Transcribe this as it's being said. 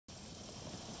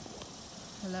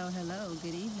Hello, hello,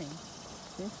 good evening.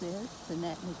 This is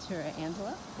Sinette Natura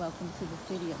Angela. Welcome to the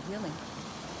City of Healing.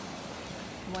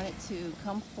 I wanted to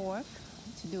come forth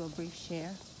to do a brief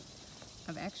share.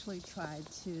 I've actually tried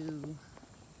to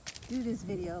do this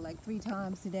video like 3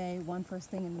 times today, one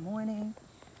first thing in the morning,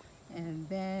 and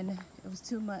then it was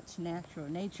too much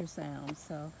nature sound,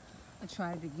 so I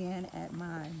tried it again at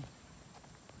my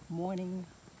morning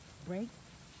break,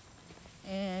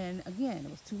 and again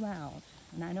it was too loud.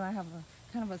 And I know I have a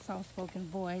kind of a soft-spoken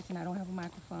voice and I don't have a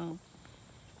microphone,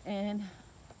 and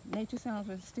nature sounds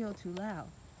were still too loud.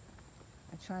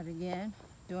 I tried again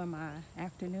during my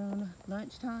afternoon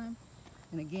lunchtime,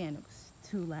 and again it was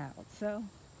too loud. So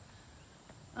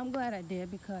I'm glad I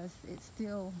did, because it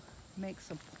still makes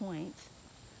a point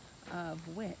of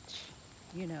which,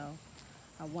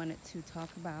 I wanted to talk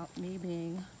about me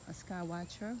being a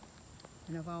SkyWatcher,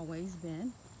 and I've always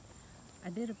been. I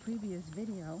did a previous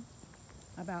video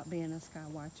about being a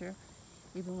SkyWatcher,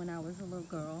 even when I was a little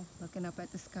girl, looking up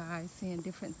at the sky, seeing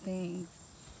different things,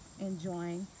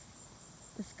 enjoying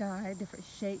the sky, different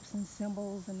shapes and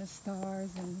symbols and the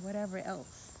stars and whatever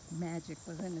else magic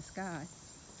was in the sky.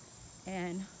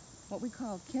 And what we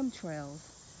call chemtrails,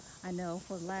 I know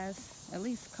for the last at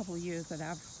least couple of years that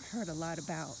I've heard a lot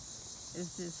about,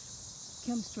 is this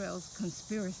chemtrails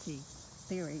conspiracy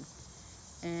theory.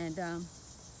 And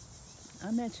I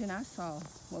mentioned I saw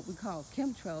what we call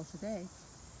chemtrails today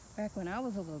back when I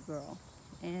was a little girl,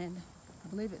 and I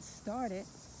believe it started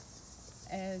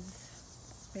as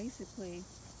basically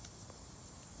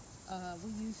I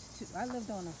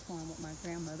lived on a farm with my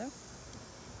grandmother,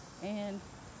 and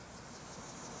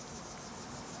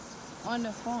on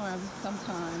the farm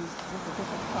sometimes with the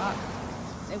different crops,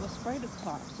 they would spray the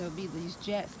crops. There would be these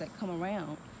jets that come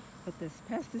around with this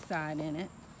pesticide in it,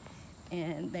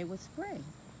 and they would spray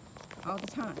all the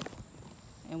time,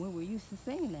 and we were used to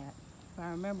seeing that. But I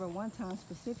remember one time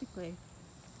specifically,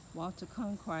 Walter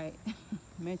Cronkite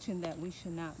mentioned that we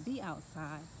should not be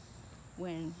outside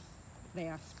when they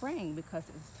are spraying because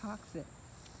it's toxic.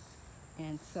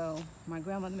 And so my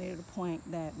grandmother made it a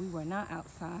point that we were not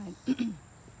outside,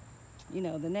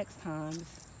 the next times,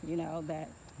 that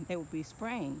they would be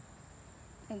spraying.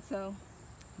 And so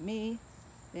me,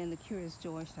 being the curious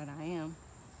George that I am,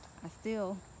 I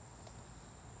still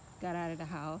got out of the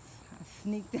house. I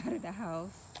sneaked out of the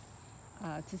house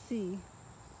to see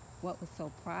what was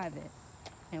so private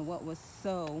and what was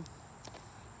so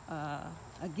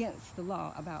against the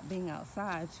law about being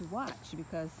outside to watch,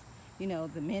 because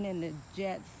the men in the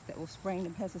jets that were spraying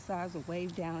the pesticides would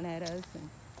wave down at us and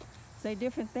say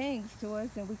different things to us,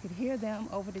 and we could hear them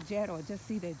over the jet or just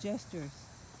see their gestures.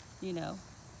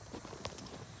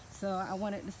 So I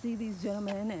wanted to see these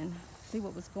gentlemen and see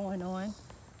what was going on,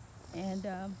 and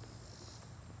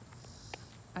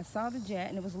I saw the jet,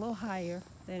 and it was a little higher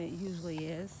than it usually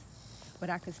is, but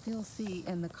I could still see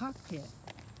in the cockpit.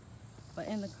 But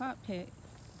in the cockpit,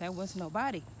 there was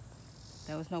nobody.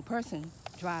 There was no person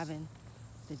driving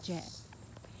the jet.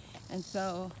 And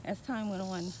so as time went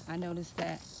on, I noticed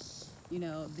that,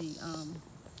 the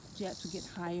jets would get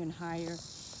higher and higher,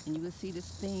 and you would see the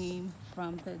steam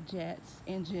from the jets,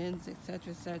 engines,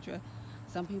 etc., etc.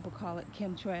 Some people call it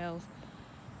chemtrails.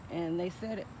 And they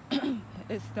said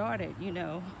it started,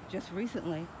 just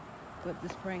recently with the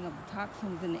spraying of the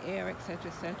toxins in the air, etc.,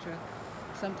 etc.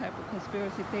 Some type of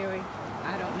conspiracy theory.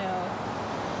 I don't know.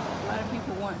 A lot of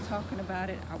people weren't talking about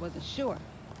it. I wasn't sure.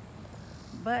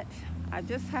 But I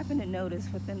just happened to notice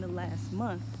within the last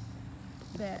month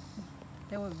that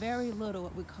there were very little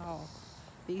what we call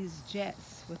these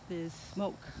jets with this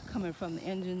smoke coming from the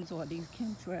engines, or these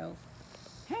chemtrails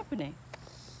happening.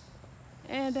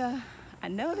 And I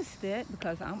noticed it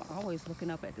because I'm always looking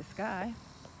up at the sky,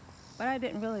 but I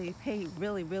didn't really pay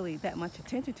really that much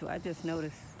attention to it. I just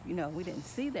noticed, we didn't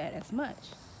see that as much.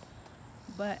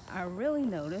 But I really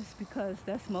noticed, because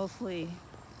that's mostly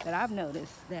that I've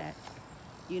noticed that,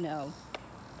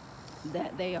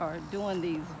 that they are doing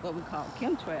these what we call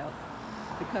chemtrails,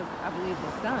 because I believe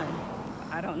the sun,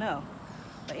 I don't know.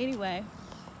 But anyway,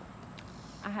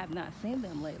 I have not seen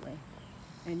them lately.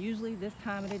 And usually this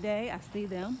time of the day I see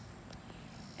them.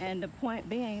 And the point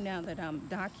being, now that I'm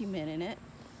documenting it,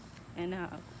 and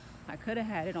I could have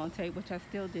had it on tape, which I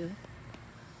still do.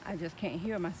 I just can't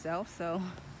hear myself. So,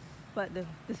 but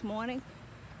this morning,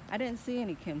 I didn't see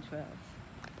any chemtrails.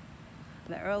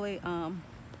 The early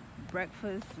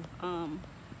breakfast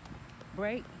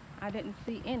break, I didn't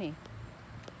see any.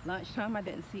 Lunchtime, I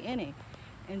didn't see any.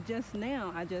 And just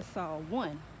now, I just saw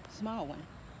one, small one.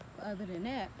 But other than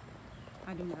that,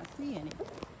 I do not see any.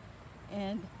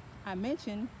 And I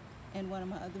mentioned in one of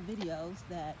my other videos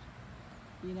that,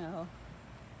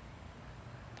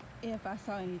 if I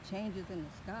saw any changes in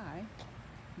the sky.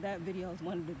 That video is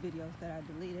one of the videos that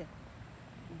I deleted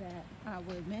that I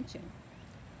would mention.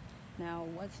 Now,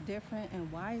 what's different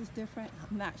and why it's different,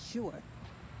 I'm not sure.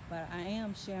 But I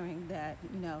am sharing that,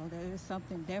 you know, there is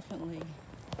something definitely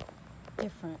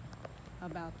different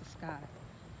about the sky.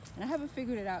 And I haven't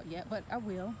figured it out yet, but I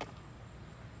will.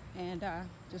 And I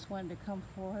just wanted to come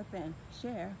forth and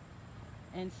share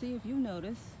and see if you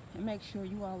notice, and make sure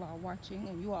you all are watching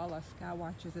and you all are sky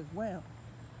watchers as well,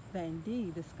 that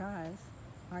indeed the skies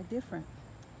are different.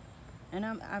 And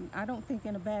I don't think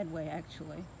in a bad way,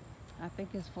 actually. I think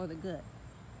it's for the good.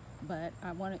 But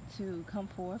I wanted to come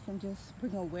forth and just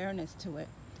bring awareness to it.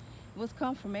 It was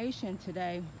confirmation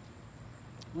today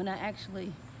when I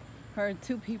actually heard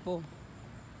two people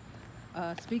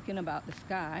speaking about the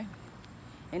sky.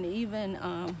 And even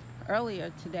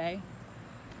earlier today,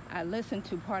 I listened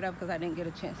to part of, because I didn't get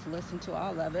a chance to listen to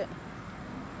all of it,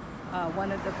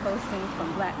 one of the postings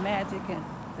from Black Magic, and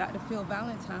Dr. Phil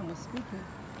Valentine was speaking.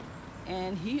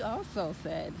 And he also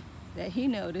said that he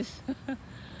noticed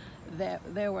that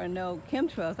there were no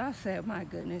chemtrails. I said, my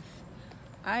goodness,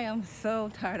 I am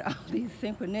so tired of all these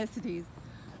synchronicities.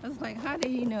 I was like, how did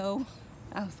he know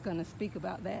I was going to speak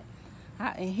about that?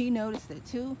 And he noticed it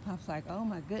too. I was like, oh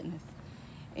my goodness.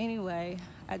 Anyway,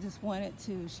 I just wanted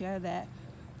to share that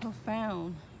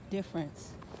profound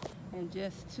difference, and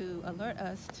just to alert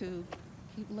us to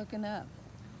keep looking up,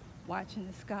 watching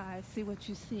the sky, see what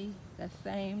you see, the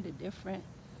same, the different,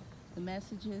 the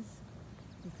messages,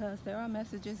 because there are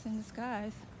messages in the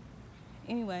skies.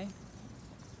 Anyway,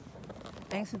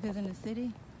 thanks for visiting the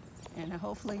city, and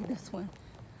hopefully this one,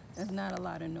 there's not a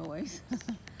lot of noise.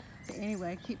 But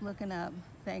anyway, keep looking up.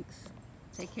 Thanks.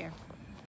 Take care.